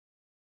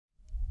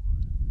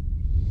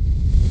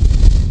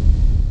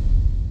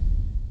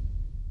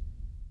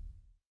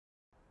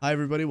Hi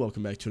everybody,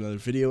 welcome back to another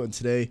video, and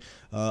today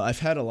I've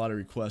had a lot of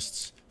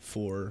requests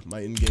for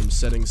my in-game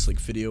settings, like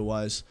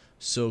video-wise.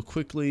 So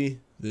quickly,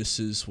 this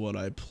is what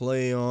I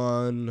play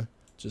on.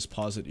 Just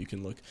pause it, you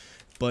can look.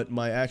 But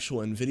my actual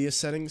Nvidia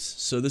settings,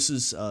 so this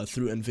is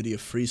through Nvidia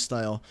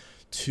Freestyle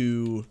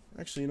to,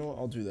 actually, you know what,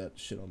 I'll do that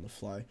shit on the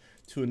fly.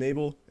 To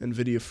enable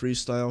Nvidia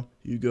Freestyle,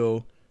 you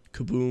go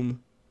kaboom,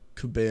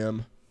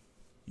 kabam,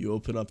 you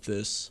open up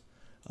this,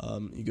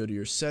 you go to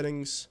your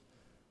settings,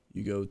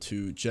 you go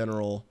to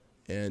general,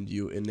 and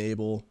you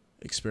enable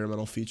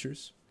experimental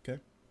features. Okay,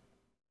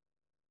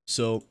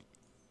 so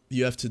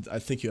you have to, I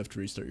think you have to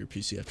restart your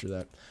PC after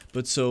that.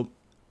 But so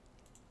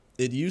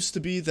it used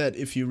to be that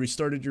if you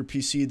restarted your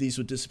PC, these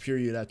would disappear.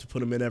 You'd have to put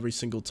them in every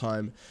single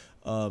time.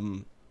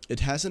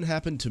 It hasn't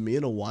happened to me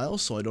in a while,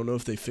 so I don't know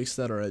if they fixed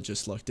that or I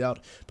just lucked out.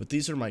 But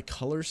these are my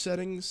color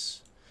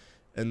settings,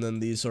 and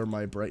then these are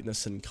my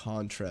brightness and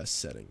contrast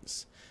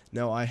settings.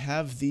 Now I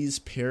have these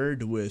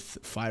paired with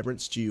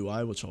Vibrance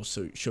GUI, which I'll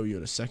show you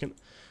in a second.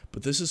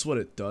 But this is what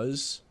it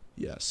does.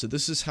 Yeah, so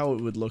this is how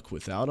it would look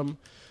without them.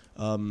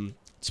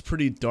 It's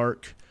pretty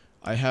dark.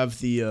 I have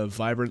the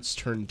vibrance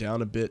turned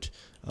down a bit,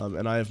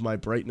 and I have my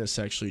brightness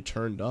actually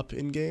turned up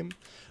in-game.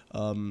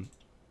 And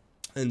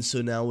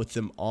so now with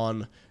them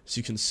on, as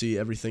you can see,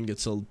 everything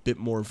gets a bit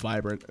more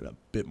vibrant and a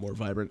bit more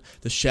vibrant.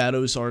 The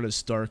shadows aren't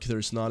as dark.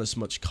 There's not as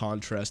much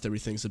contrast.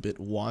 Everything's a bit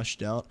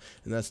washed out,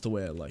 and that's the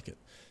way I like it.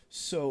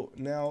 So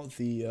now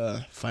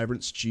the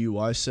Vibrance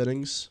GUI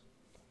settings.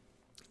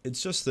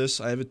 It's just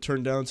this. I have it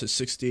turned down to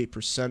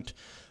 68%.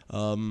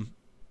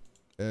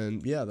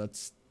 And yeah,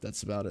 that's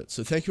about it.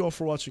 So thank you all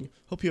for watching.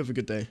 Hope you have a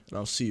good day, and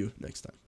I'll see you next time.